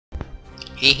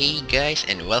Hey guys,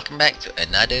 and welcome back to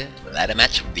another ladder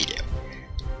match video.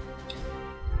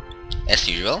 As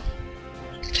usual,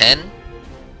 10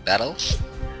 battles,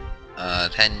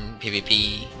 10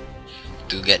 PvP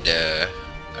to get the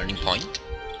earning point.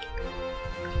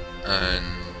 And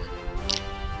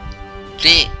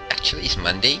today actually is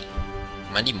Monday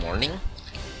morning,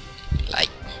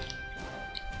 like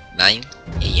 9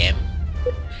 AM.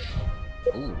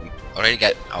 Ooh, we already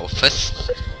got our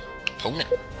first opponent.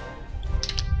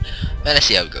 Well, let's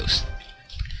see how it goes.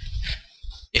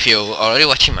 If you're already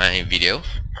watching my video,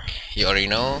 you already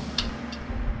know.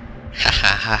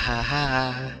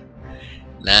 Ha.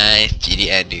 Nice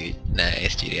GDN, dude.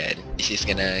 Nice GDN. This is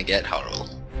gonna get horrible.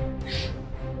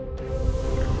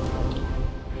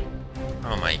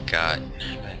 Oh my god,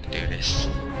 I'm gonna do this.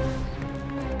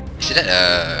 Is that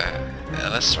a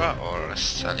Elastra or a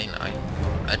Saline? I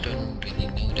don't really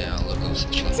know the logos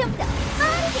actually.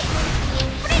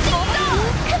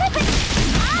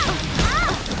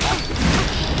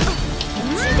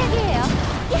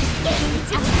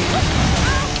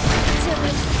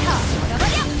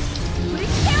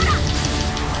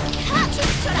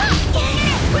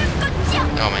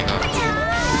 Oh my god.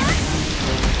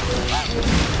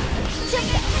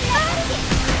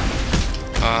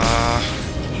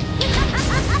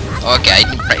 Okay, I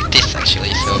didn't practice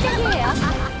actually, so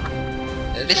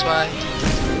that is why.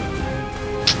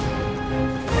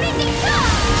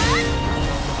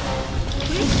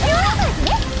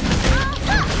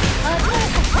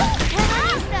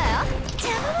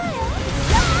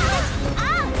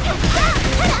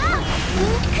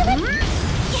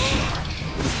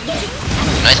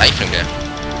 Nice iframe there.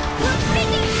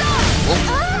 Whoa.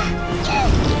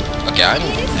 Okay, I'm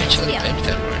actually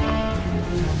better right now.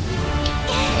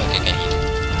 Okay, can hit.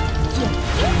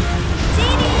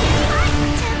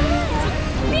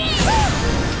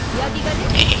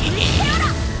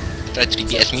 Try to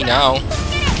DPS me now.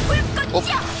 Oh.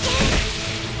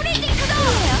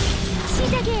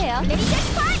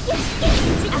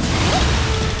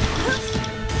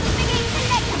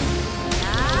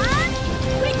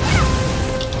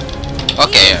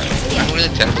 Okay, I'm really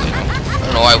terrible, you know. I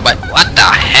don't know why, but what the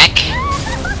heck?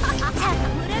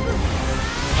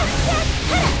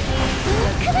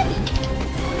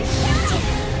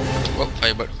 Oh,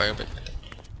 firebird.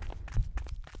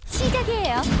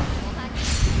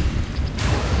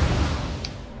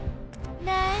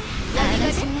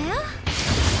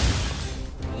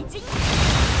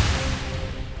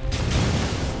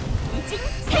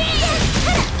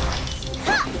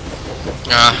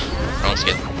 Wrong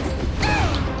skill.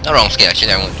 Not wrong skill,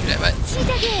 actually I won't do that, but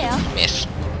miss.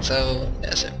 So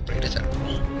that's a predator.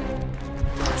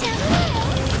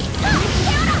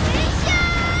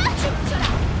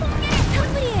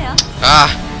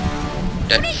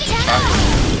 That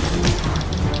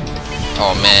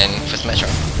oh man, first match I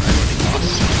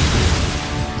lost.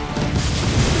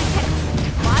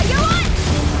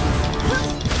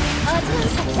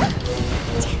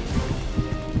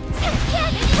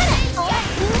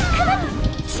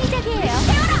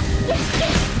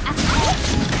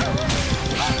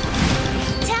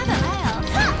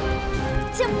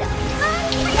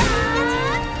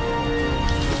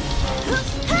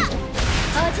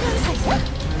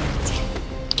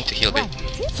 Need to heal a bit.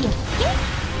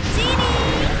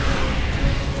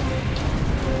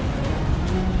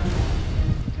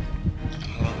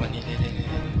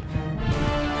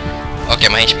 Okay,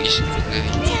 my HP is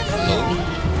low,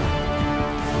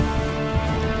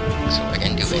 so I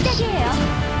can do it.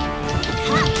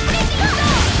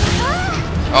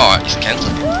 Oh, it's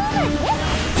cancelled.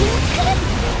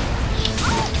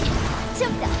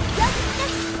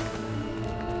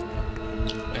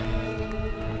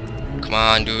 Come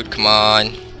on, dude, come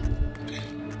on.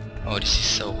 Oh, this is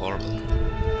so horrible.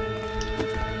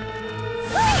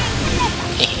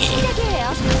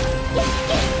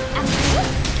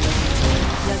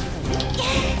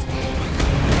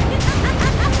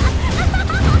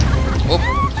 Oh,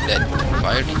 that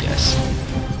fire DPS.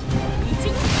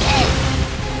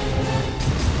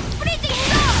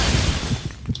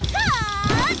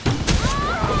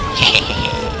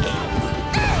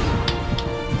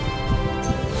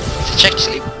 It's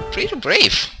actually pretty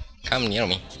brave. Come near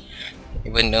me.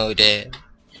 Even though that,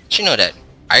 you know that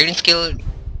Irene skill,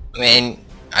 when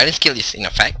Irene skill is in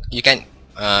effect, you can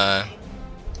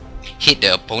hit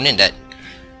the opponent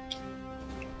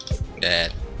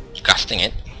that casting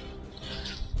it.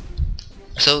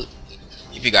 So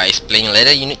if you guys playing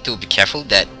ladder, you need to be careful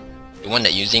that the one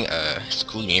that using a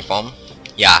school uniform,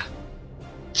 yeah,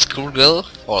 schoolgirl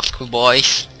or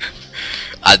schoolboys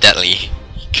are deadly.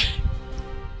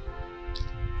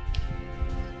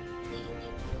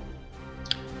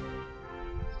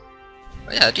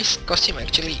 But yeah, this costume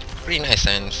actually pretty nice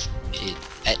and it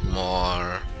add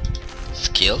more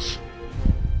skills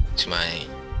to my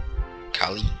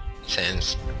Kali,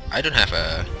 since I don't have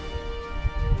a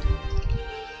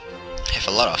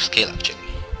lot of skill actually.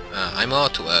 I'm more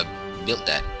to build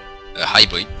that a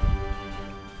hybrid,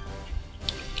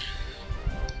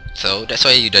 so that's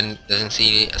why you doesn't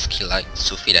see a skill like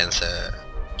Sufi Dancer,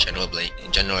 General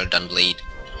Dun Blade.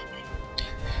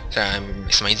 So I'm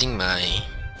maximizing my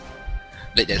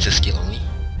Blade Dancer skill only.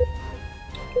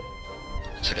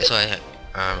 So that's why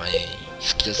my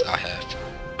skills I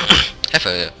have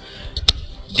a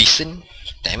decent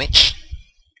damage.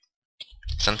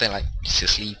 Something like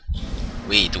seriously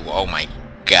way too. Oh my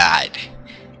god.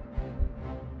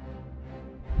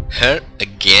 Her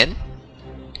again?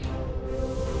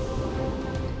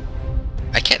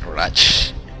 I can't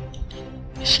rush.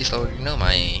 She's already know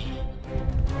my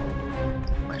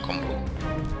combo.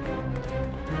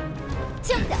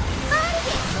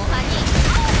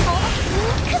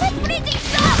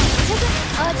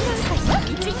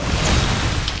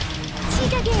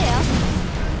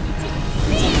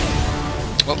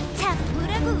 Oh.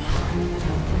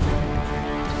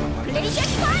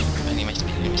 I need my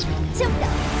speed, I know it.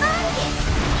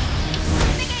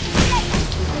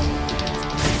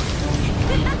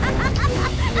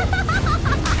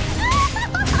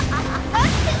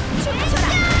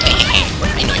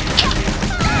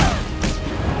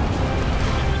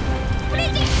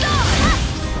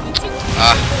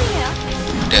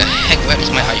 The heck, where is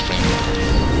my iframe?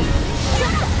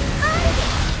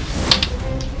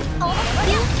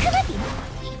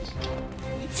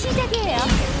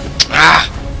 Ah!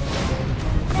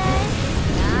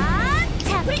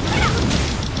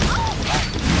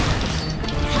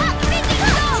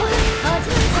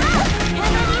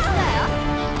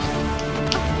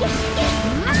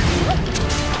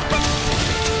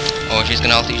 Oh, she's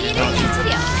gonna ulti, she's gonna ulti.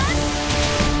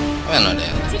 Well, not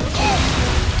there.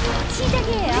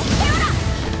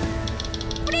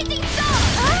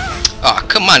 Oh,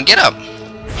 come on, get up!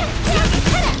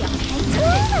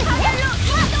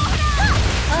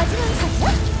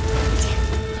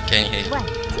 Can you hear it?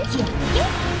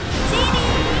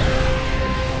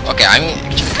 Okay, I'm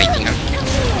actually fighting her.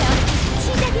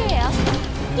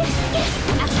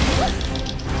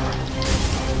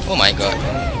 Oh my god.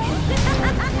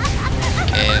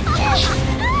 Okay, finish.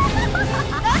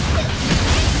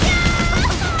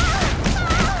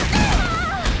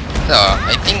 So,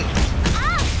 I think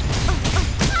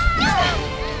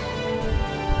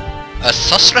a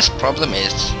Sorcerer's problem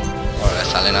is, or a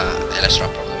Selena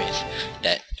Elastra problem is,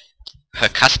 that her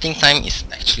casting time is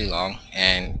actually long,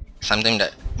 and sometimes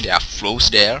that there are flows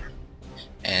there,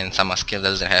 and some skill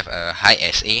doesn't have a high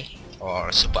SA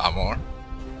or super armor.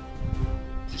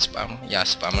 Super armor? Yeah,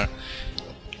 super armor.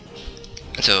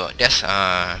 So that's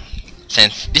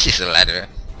since this is a ladder,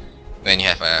 when you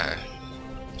have a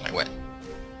like what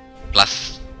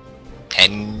plus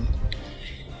 10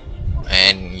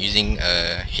 and using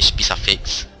a HP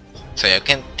suffix, so you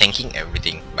can tanking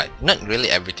everything, but not really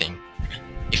everything.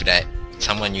 If that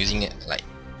someone using it like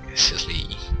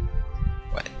seriously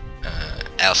what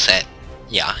L set,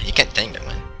 yeah, you can tank that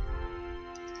one.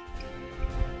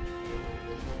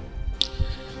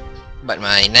 But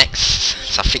my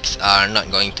next suffix are not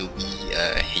going to be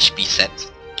HP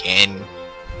sets again,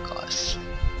 cause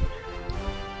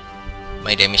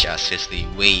my damage are seriously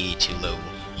way too low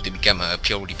to become a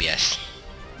pure DPS.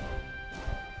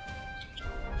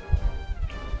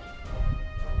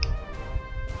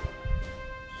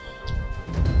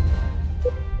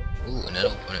 Ooh, another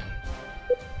opponent.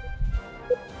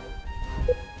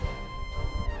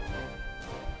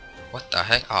 What the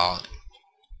heck? Oh,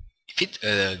 if it's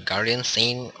a Guardian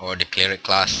Saint or the Cleric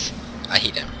class, I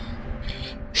hate them.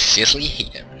 Seriously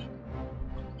hate them.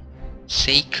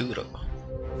 Seikuro.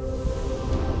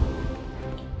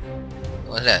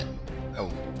 What's that?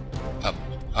 Oh, up.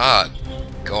 Ah,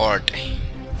 God.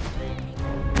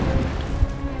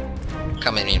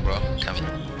 Come at me, bro. Come at me.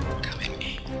 Come at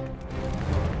me.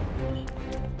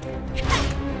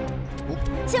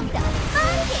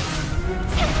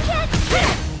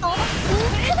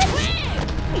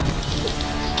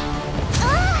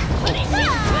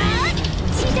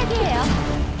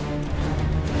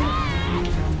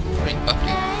 Ring up,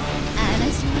 dude.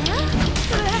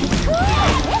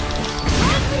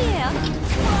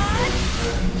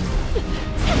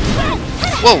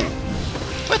 Whoa!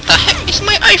 What the heck is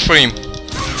my iframe?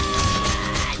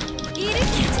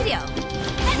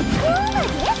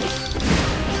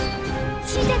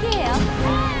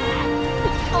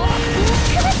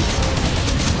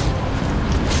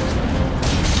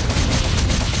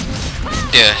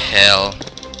 The hell?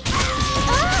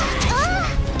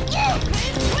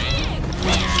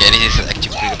 Okay, this is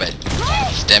actually pretty bad.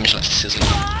 His damage like sizzling.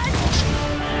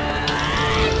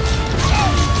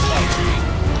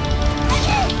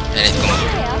 And it's gonna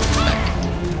back.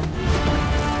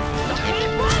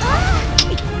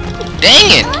 Dang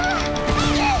it!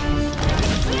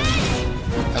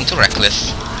 I'm too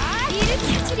reckless.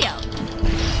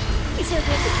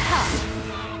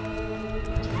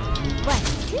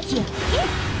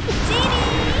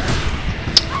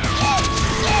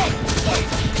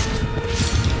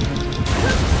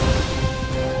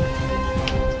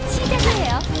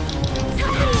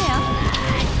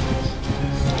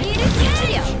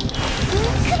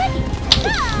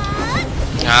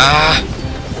 Ah!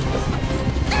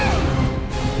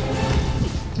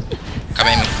 Come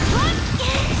at me.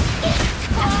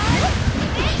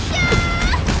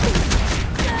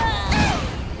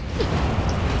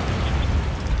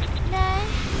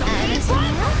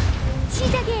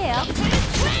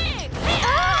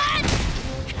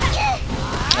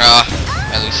 Ah,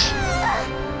 I lose.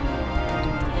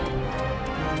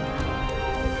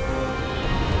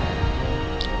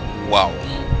 Wow.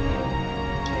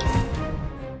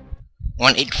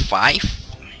 185?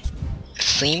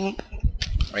 Same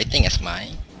rating as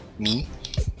me.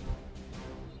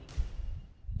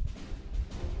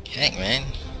 Heck, man.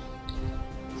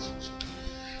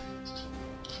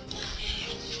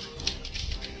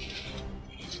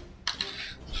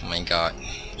 Oh my god.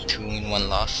 2 in 1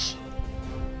 loss.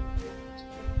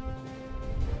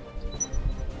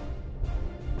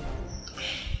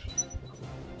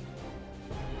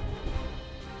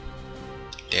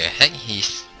 The heck,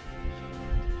 he's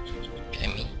at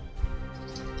me.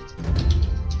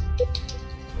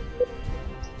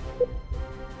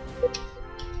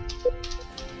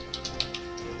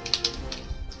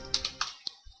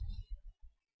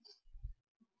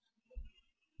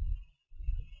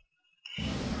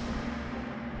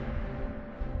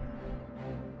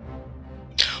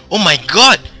 Oh my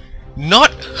god!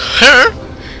 Not her!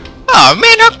 Oh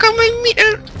man, how come I meet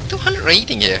a 200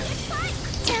 rating here?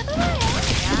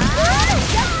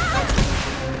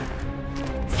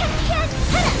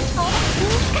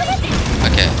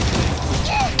 Okay.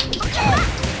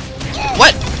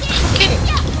 What? Fucking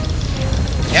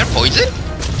air poison?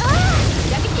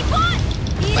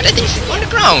 But that thing's on the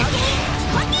ground.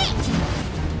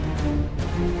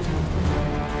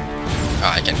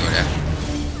 Oh, I can go there.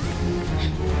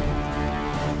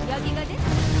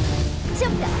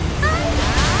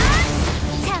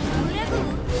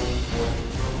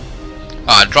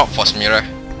 Ah, drop force mirror.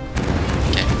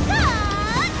 Okay. No.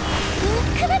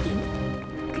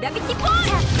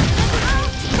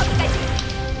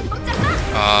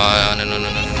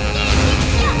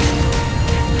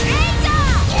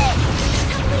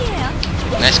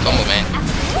 Nice combo, man.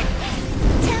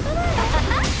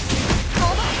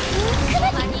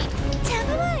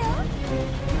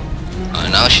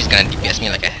 Now she's gonna DPS me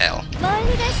like a hell. Oh,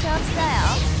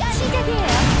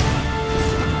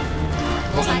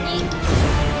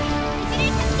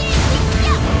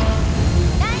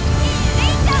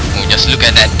 just look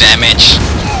at that damage.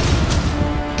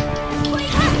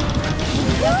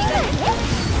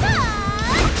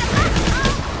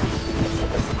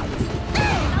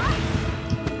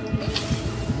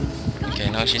 Okay,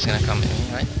 now she's gonna come at me,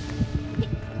 right?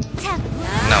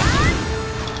 No.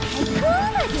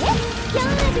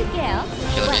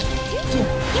 Kill a bit.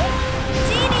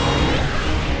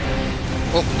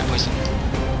 Oh, the poison.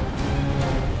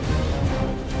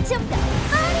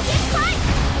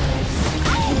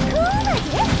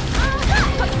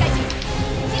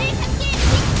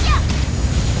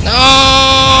 No!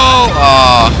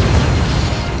 Oh,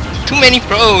 too many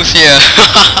pros here.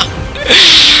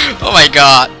 Oh my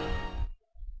god.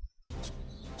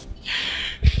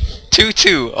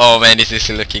 2-2. Oh man, this is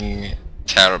looking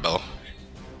terrible.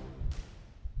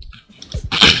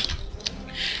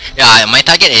 Yeah, my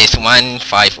target is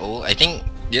 150. I think,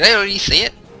 did I already say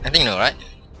it? I think no, right?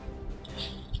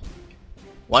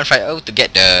 150 to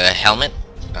get the helmet,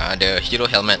 the hero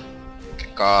helmet,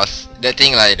 cause that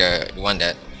thing like the one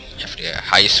that have the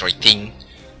highest rating,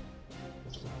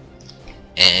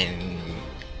 and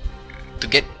to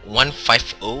get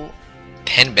 150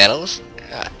 10 battles,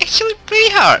 actually pretty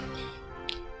hard.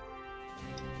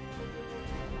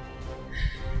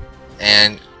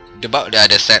 And about the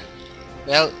other set,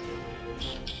 well,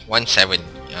 17.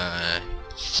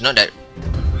 It's not that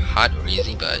hard or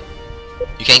easy, but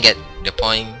you can get the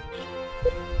point.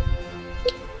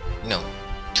 You know,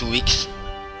 2 weeks.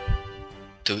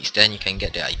 2 weeks, then you can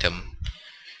get the item.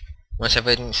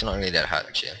 17 is not really that hard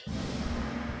actually.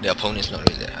 The opponent is not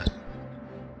really that hard.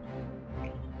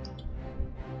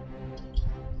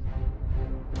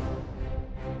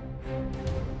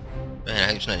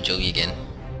 it's not Joey again.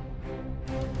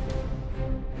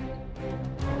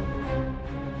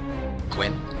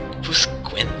 Gwen? Who's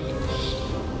Gwen?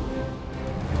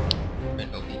 Gwen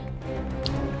Obi.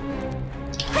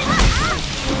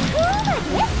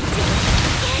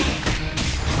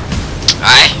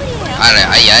 Ay! Ay, ay,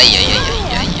 ay, ay, ay,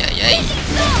 ay, ay, ay.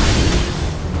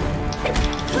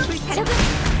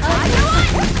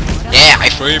 Yeah, I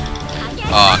frame!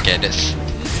 Oh, okay, that's...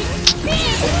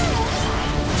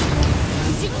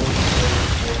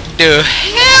 The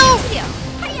hell?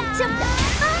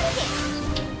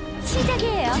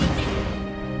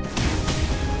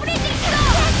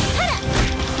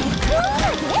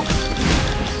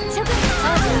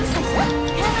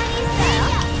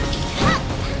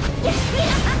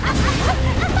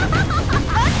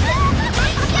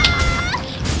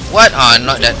 What? Oh,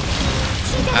 not that.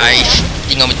 I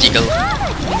think I'm a jiggle.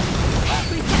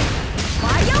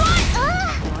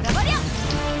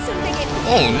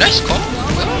 Oh, nice call.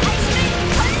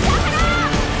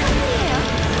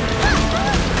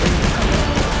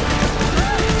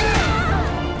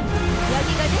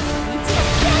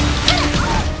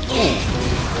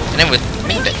 And then with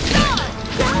me that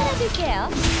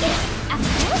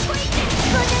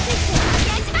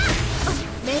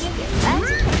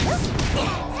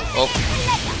oh.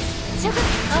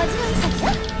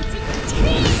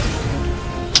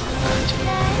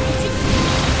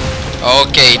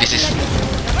 Okay, this is...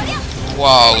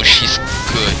 Wow, she's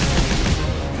good.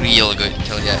 Real good,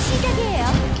 tell ya.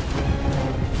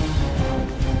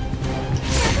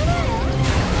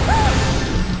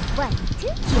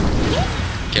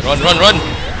 Okay, run, run, run!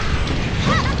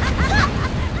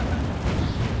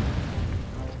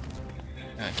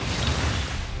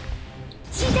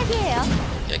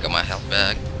 Okay, I got my health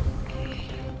back.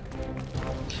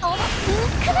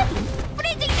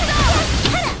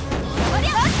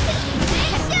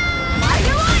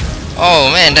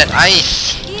 Oh man, that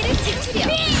ice!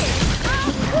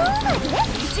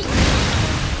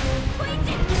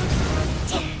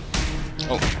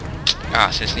 Oh, ah,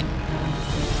 seriously?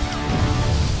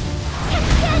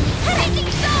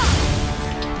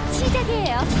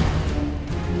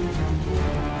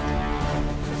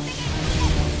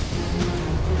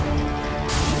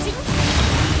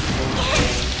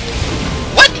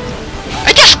 What?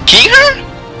 I just kicked her?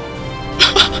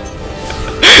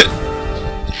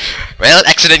 Well,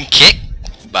 accident kick,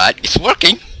 but it's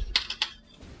working.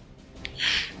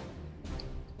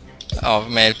 Oh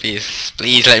man, please,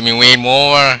 please let me win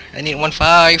more. I need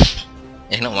 1-5.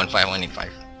 Yeah, not 1-5, I need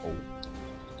 5.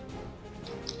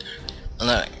 Oh.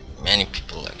 Not many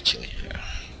people actually here.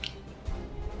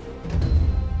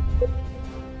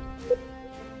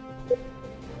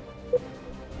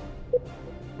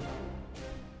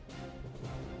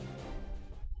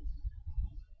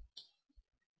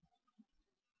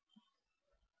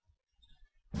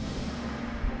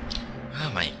 Oh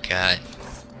my god.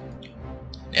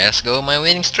 Let's go my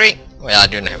winning streak. Well, I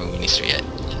don't have a winning streak yet.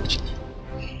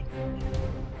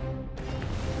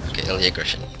 Okay, early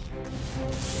aggression.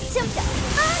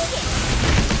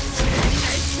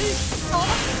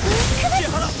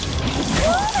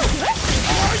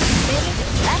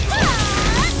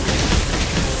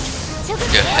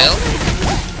 The hell?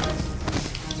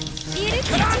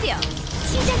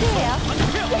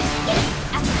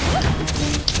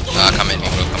 Ah, come at me,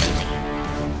 bro, come at me.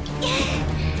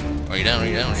 Read down,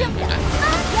 read down, read down, read down.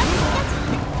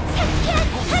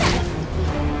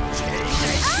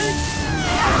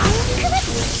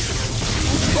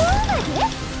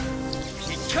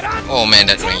 Oh man,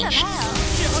 that range.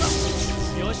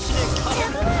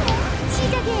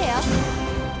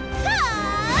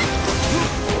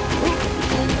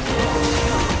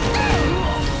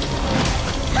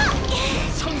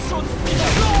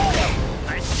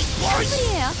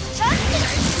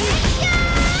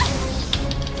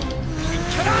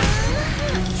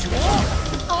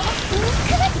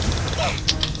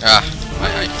 Ah, my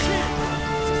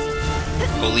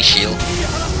holy shield.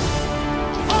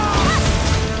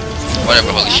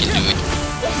 Whatever, holy shield, do it.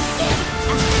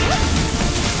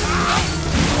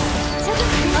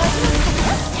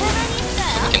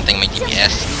 You can thank my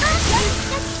DPS.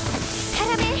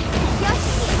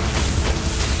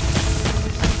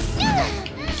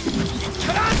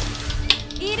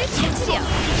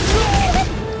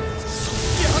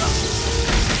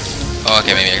 Oh,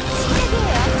 okay, maybe I can.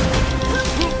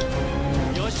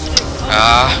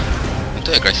 I'm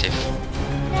too aggressive.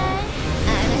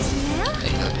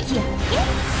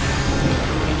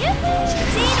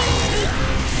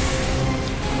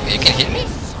 You can hit me?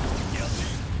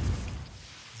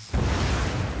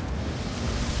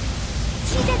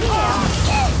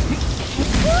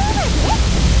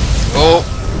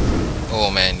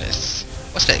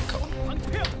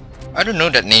 I don't know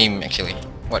that name actually.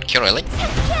 What, Kirelic?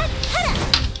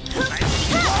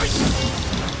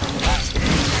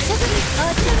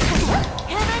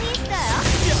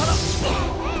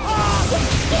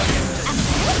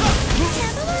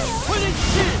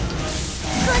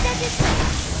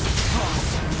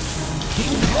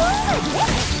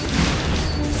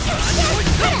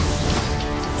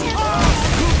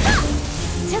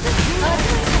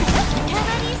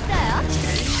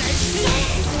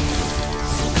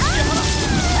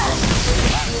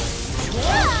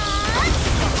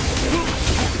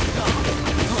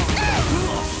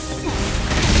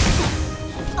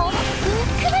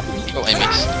 Oh, I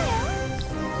missed.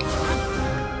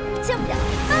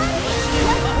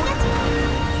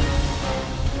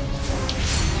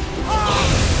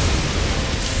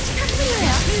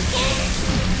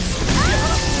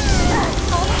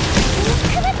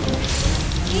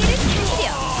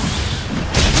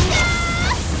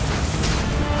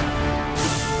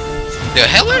 The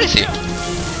hell, where is he?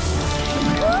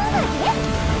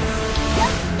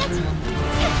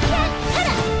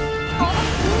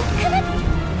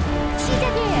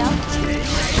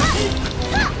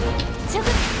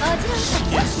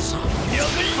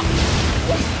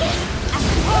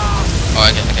 Oh,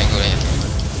 I can't go there.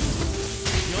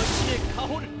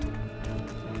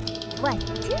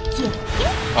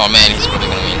 Oh man, he's probably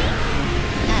gonna win.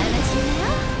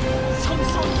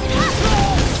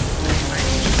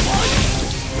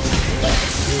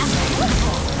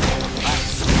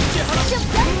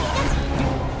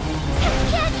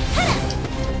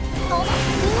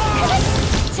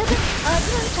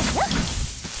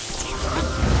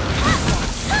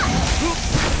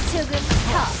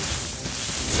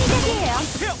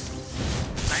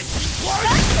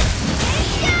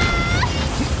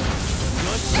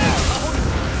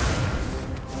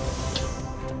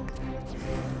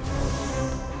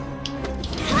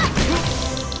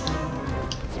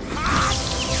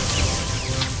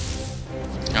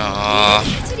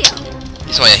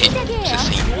 That's why I hate this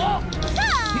thing.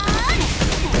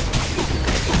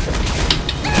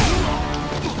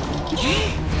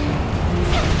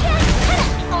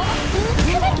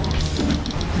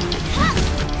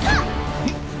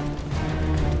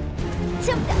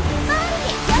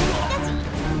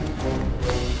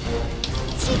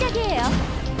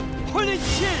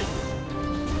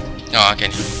 Oh, okay.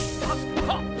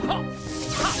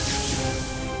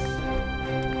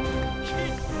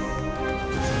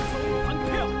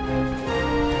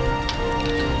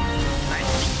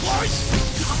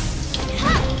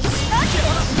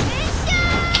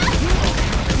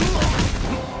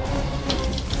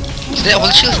 Is that all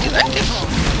the shields still active?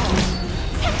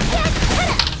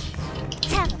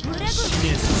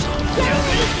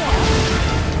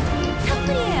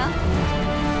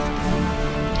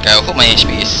 Okay, I hope my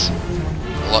HP is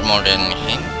a lot more than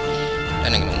him.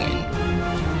 Then I'm gonna win.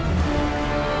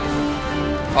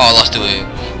 Oh, I lost to it.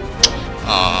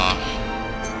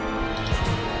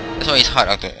 That's why it's hard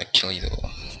actually though.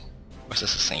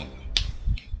 Versus the same.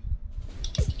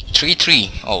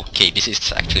 3-3. Okay, this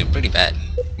is actually pretty bad.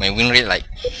 My win rate like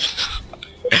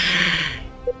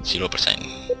 0%.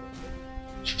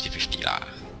 50-50 lah.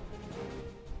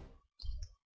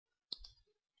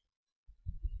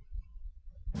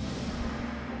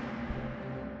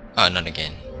 Ah, not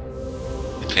again.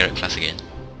 The favorite class again.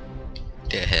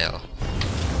 The hell.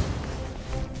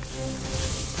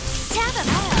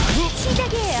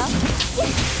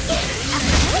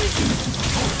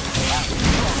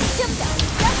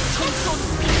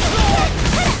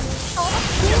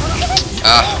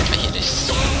 Ah, I hate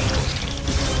this.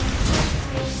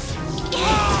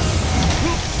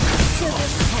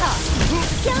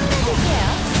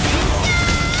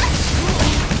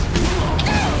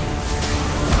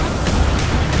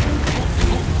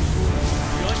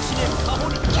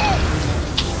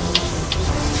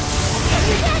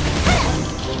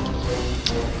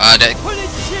 That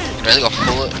really got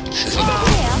full.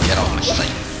 Get out of my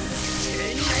sight.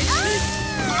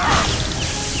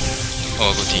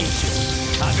 Oh, good team.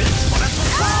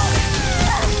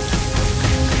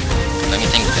 Let me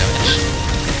think the damage.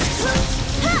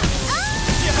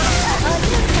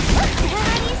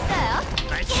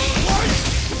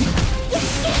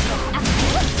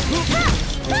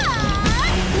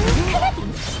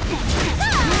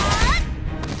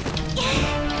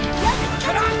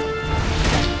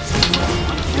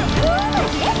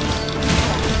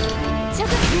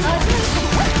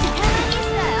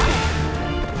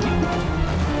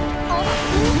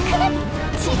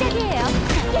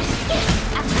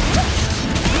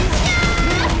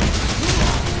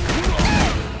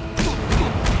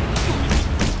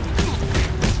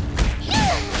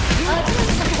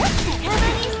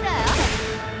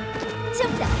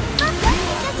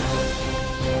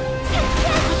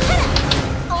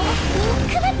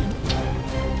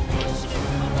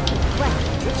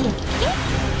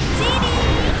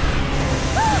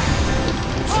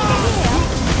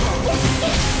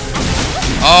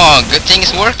 Oh, good thing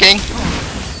it's working.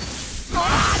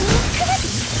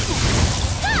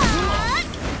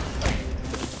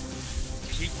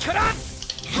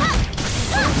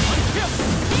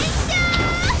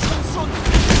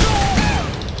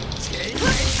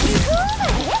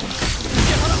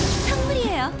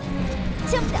 선물이에요.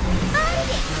 좀 더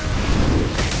빠르게.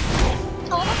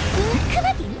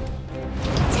 크나딘.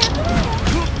 잡으래요.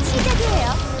 시작이에요.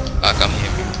 Ah, come here.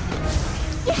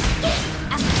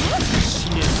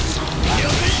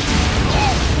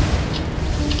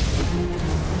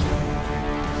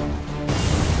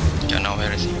 Yeah, now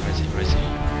where is he? Where is he? Where is he?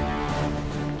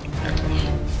 There we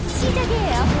go.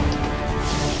 시작이에요.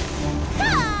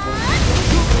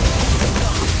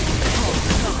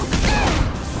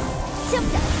 좀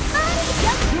더 빠르게.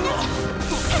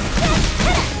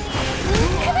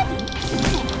 크나딘.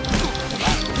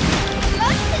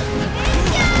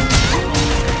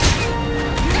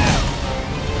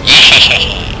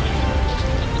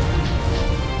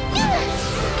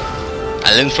 I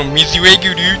learned from Missy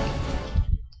Wagyu, dude.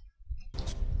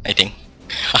 I think.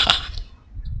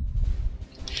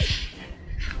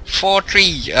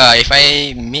 4-3. If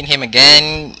I meet him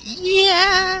again,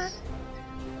 yeah,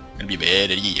 gonna be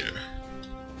better here.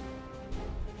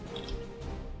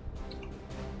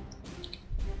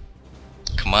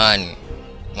 Come on,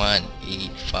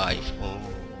 1-8-5. Oh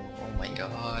my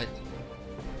god.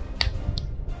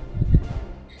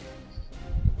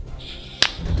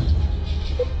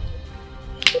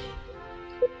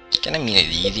 Can I mean an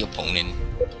easy opponent?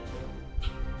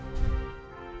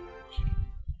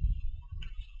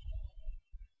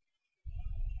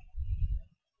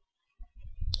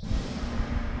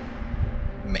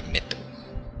 Magneto.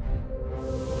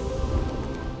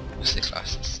 What's the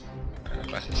classes?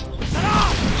 Classes.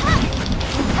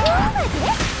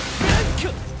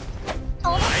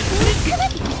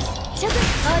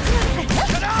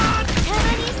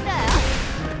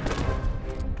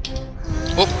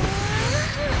 Oh!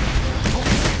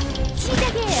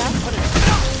 시작이에요.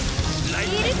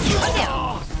 일으키세요.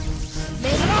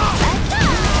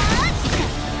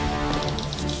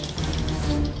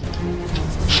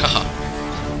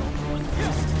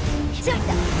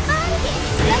 좀더 빠르게.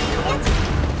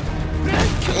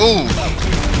 Oh!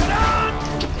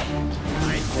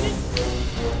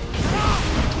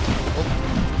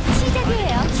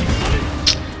 시작이에요.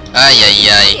 Ay ay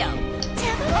ay.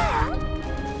 잡아요.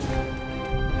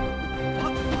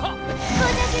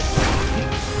 꽂아줄게요.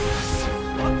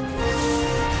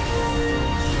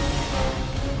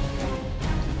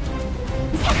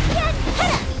 상쾌한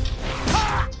하나.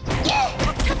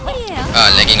 선물이에요. Ah,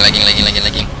 lagging.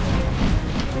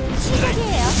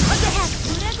 시작이에요.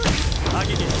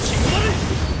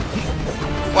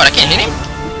 What? I can't hit him?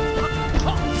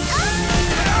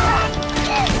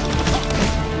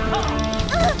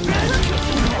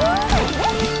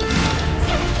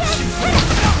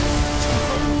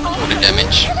 Oh, the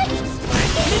damage.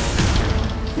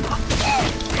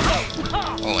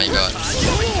 Oh my god.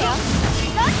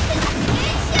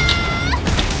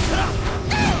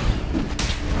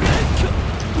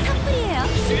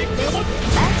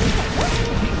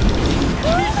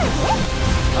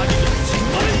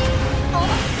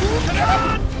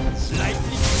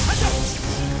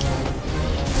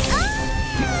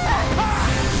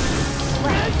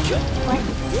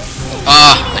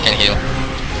 Ah, I can heal.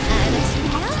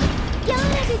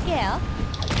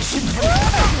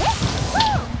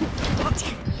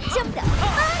 좀 더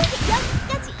빠르게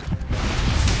여기까지.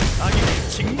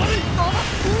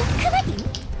 크나딘.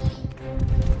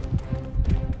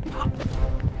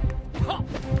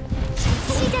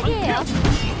 시작이에요.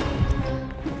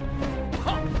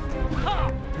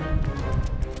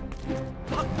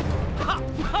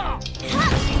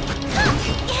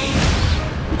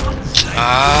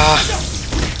 Ah.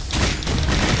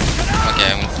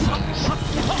 Okay,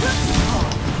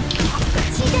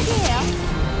 시작이에요.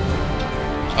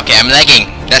 okay, I'm lagging.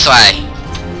 That's why.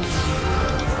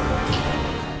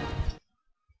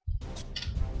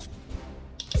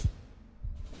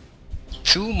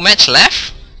 Two match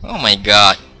left? Oh my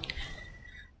god.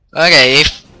 Okay,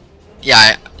 if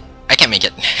yeah, I can make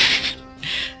it.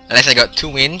 Unless I got 2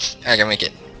 wins, I can make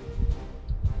it.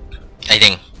 I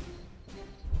think.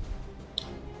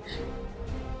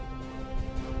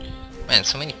 Man,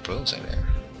 so many pros are there.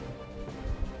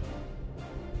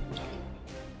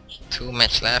 2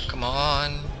 match left, come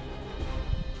on.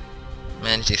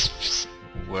 Man, this is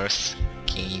worst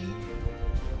game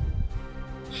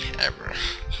ever.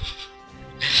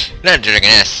 Not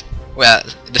Dragoness. Well,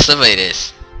 the server it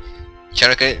is.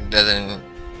 Character doesn't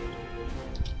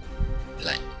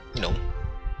like, you know,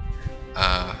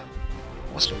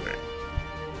 what's the word?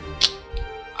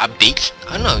 updates.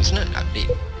 Oh no, it's not an update.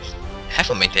 Have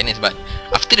a maintenance, but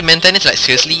after the maintenance, like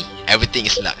seriously, everything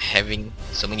is like having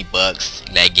so many bugs,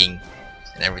 lagging,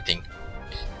 and everything.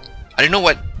 I don't know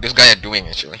what those guys are doing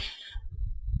actually.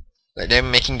 Like they're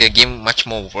making the game much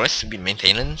more worse with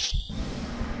maintenance.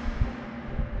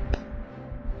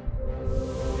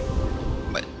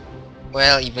 But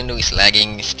well, even though it's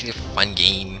lagging, it's still a fun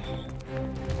game.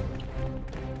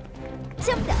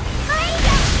 좀 더 빨리.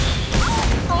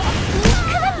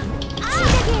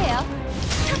 시작이에요.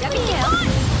 시작이에요.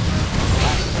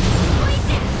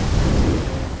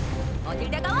 어딜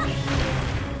다가와?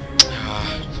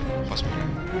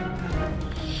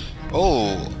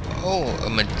 Oh, a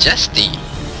majesty.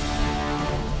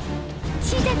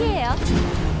 시작이에요.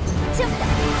 좀 더.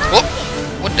 Oh,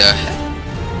 what the heck?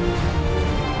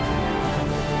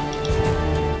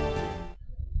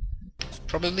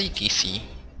 Probably DC.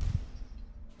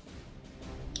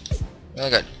 Well, I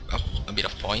got a bit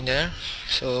of point there,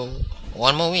 so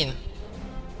one more win.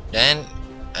 Then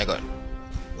I got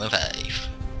 1-5.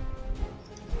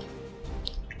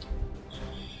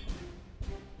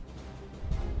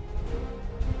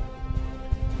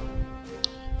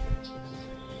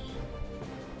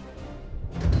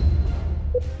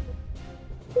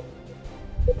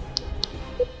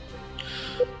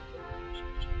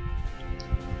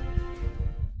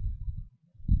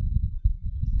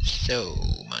 So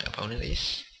my opponent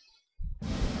is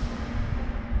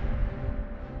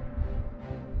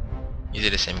it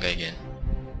the same guy again?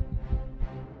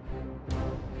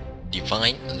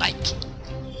 Divine Light.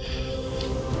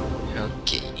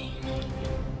 Okay.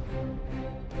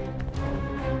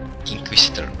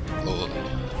 Inquisitor. Oh,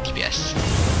 TPS.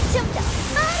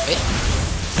 Wait.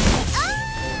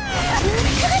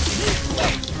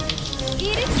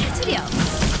 이를 찾으려.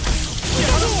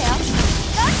 시작이에요.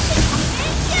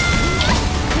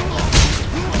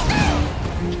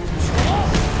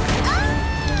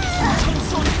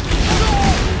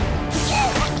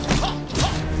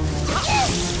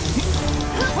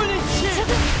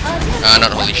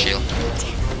 Not holy shield.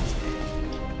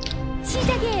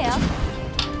 시작이에요.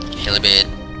 Heal a bit.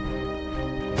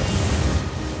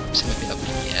 Semi fill up.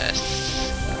 Yes.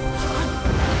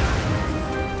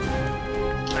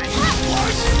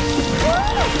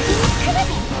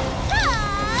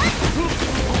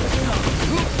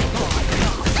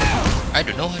 I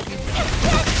don't know how to do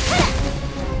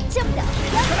좀 더.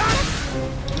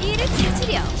 이를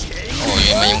찾으려. Oh,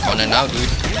 you're my young corner now, dude.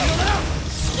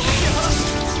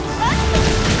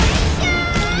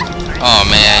 Oh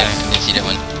man, I didn't see that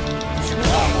one.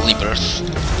 Holy burst.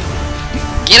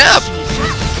 Get up!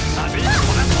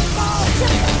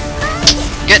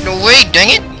 Get away, dang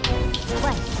it!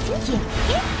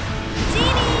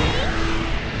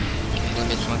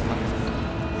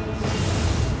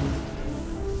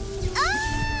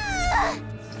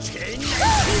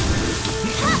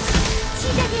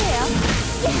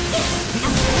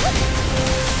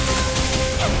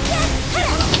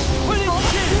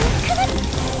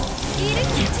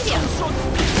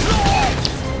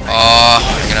 Oh,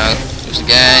 I'm gonna lose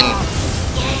again.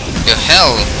 The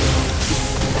hell?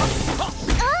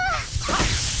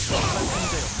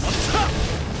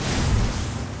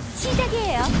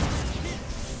 시작이에요.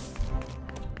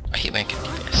 I hit my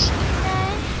TPS.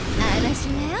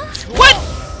 알아주나요? What?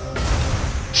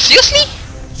 Seriously?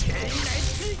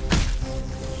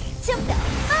 좀 더.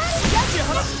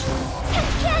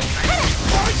 상쾌한 하라.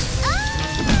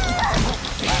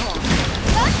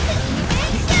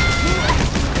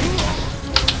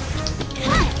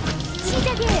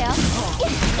 시작이에요.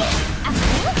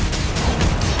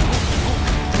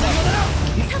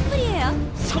 선물이에요.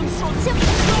 좀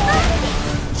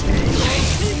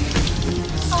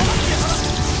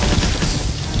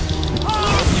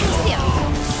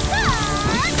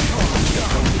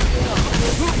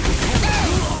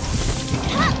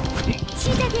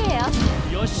시작이에요.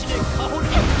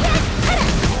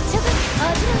 조금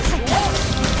어지러우세요?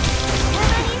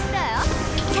 가만히 있어요.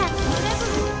 자, 뭐라고?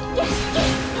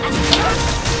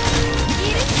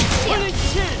 이를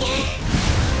찾으려.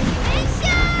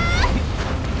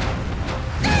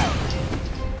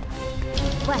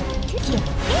 완투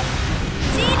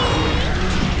찌리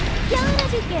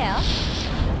깨어나줄게요.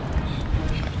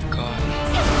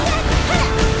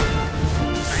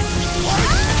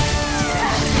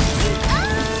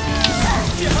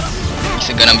 It's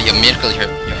gonna be a miracle if your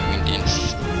Indians.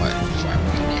 What? If I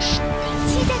win this.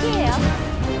 시작이에요.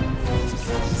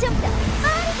 좀 더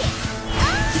빠르게.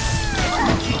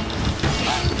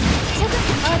 조금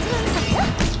어지러우세요?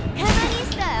 가만히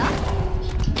있어요.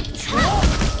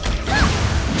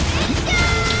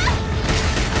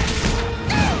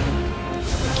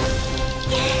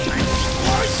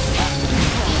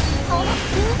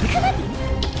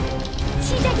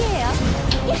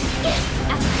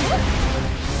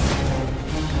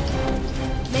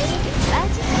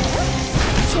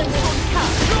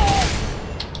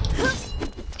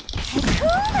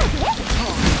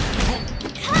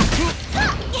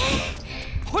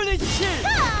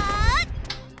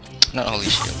 not holy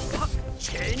shield.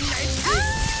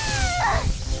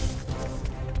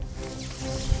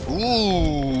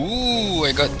 Ooh,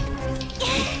 I got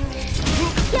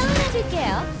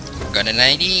an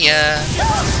idea.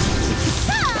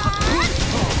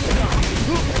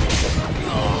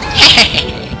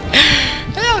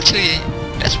 Actually,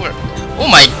 that's work. Oh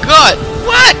my god,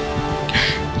 what?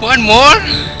 One more?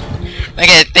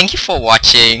 Okay, thank you for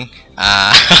watching.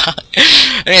 I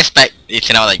didn't expect it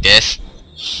to out like this.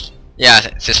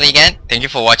 Yeah, seriously again, thank you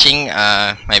for watching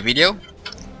my video.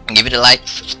 Give it a like,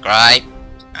 subscribe,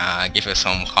 give us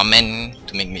some comment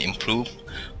to make me improve,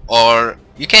 or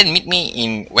you can meet me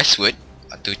in Westwood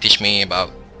to teach me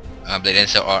about Blade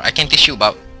Dancer, or I can teach you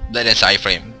about Blade Dancer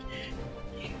iframe.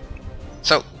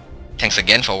 So, thanks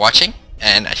again for watching,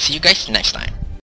 and I see you guys next time.